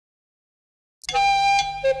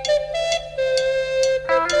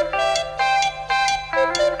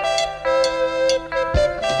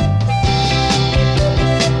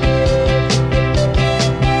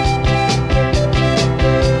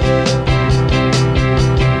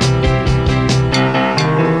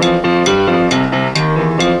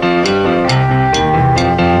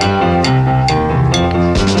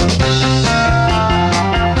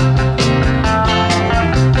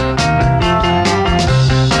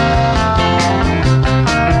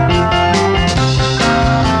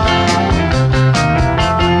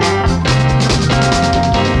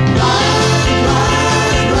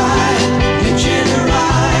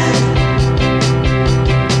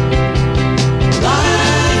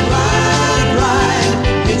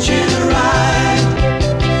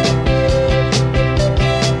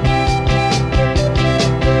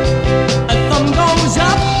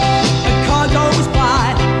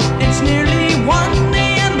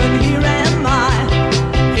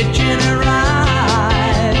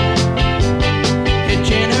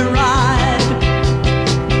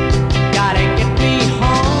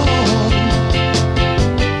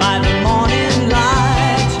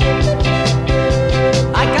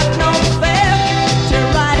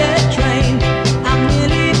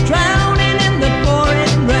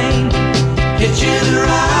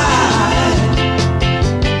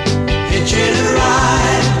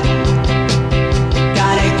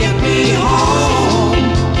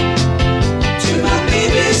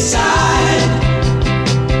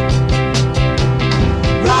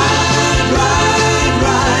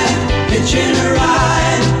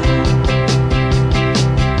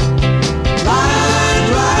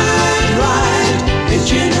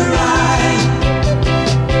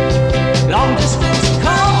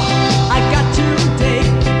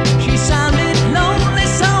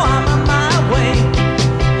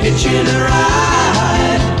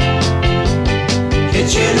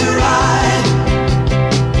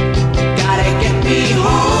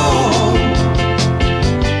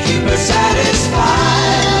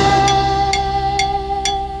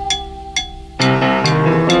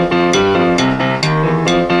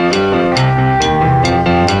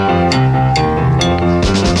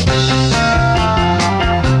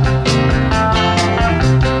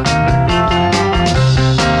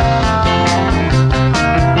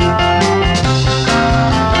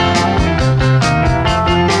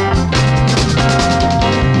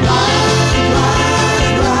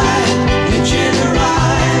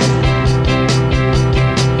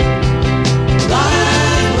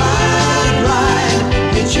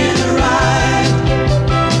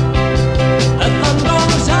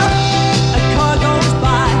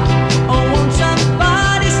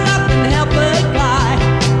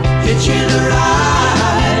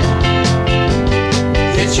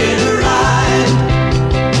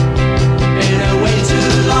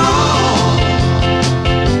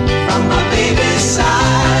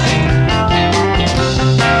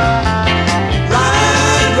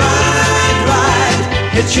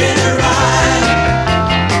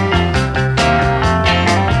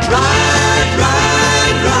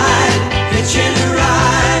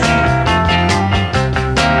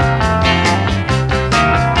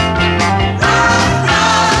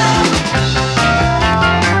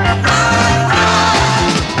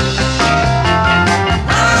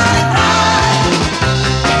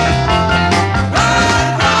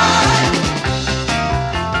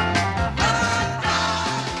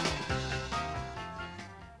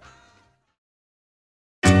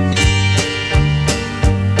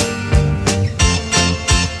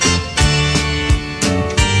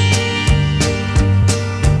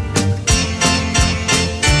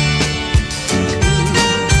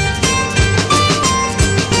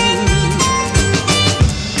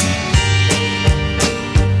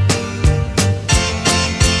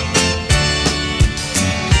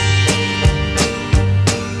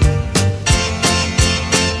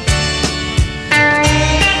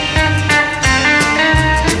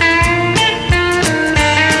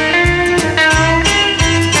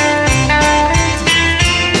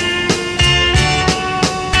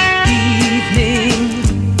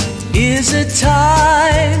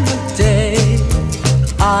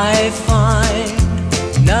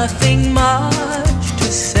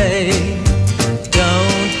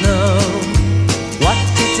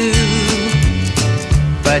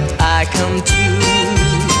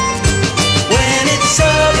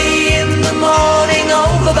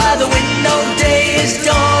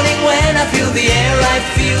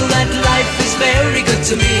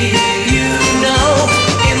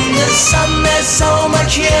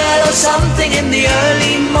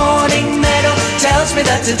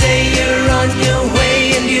That today you're on your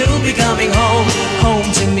way and you'll be coming home,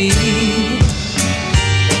 home to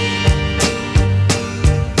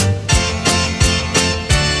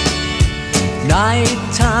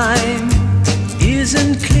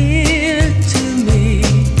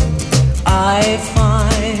I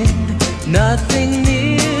find nothing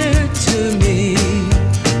near to me.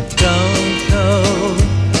 Don't know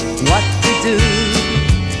what to do,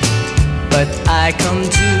 but I come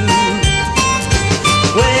to.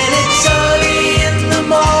 When it's early in the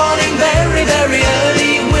morning, very, very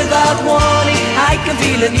early, without warning, I can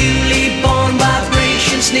feel a newly born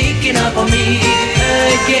vibration sneaking up on me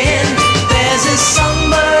again. There's a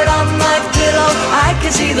songbird on my pillow, I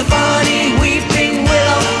can see the funny weeping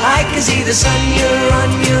willow, I can see the sun, you're on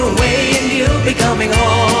your way and you'll be coming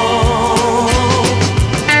home.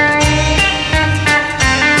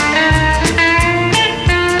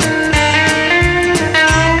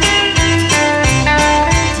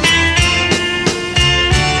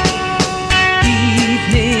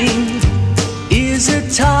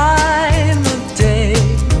 Time of day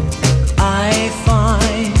I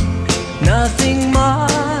find nothing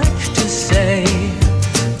much to say.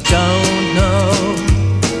 Don't know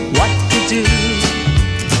what to do,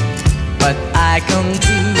 but I come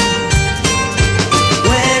to.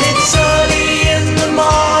 When it's early in the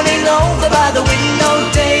morning, over by the window,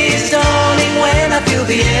 day is dawning. When I feel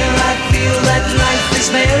the air, I feel that life is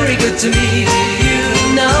very good to me. You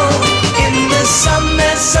know, in the sun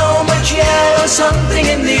there's so much yellow, something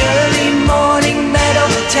in the early morning meadow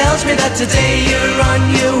tells me that today you're on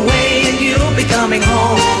your way and you'll be coming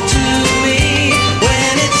home to me.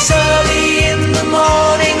 When it's early in the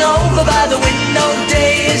morning, over by the window,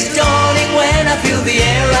 day is dawning. When I feel the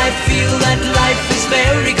air, I feel that life is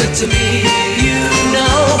very good to me. You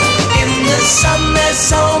know, in the sun there's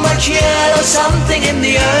so much yellow, something in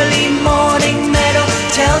the early morning meadow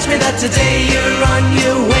tells me that today you're on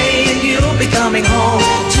your way and you'll be coming home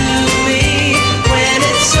to me. When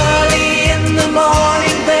it's early in the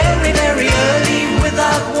morning, very, very early,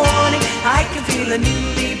 without warning, I can feel a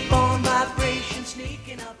newly born vibration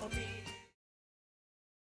sneaking up on me.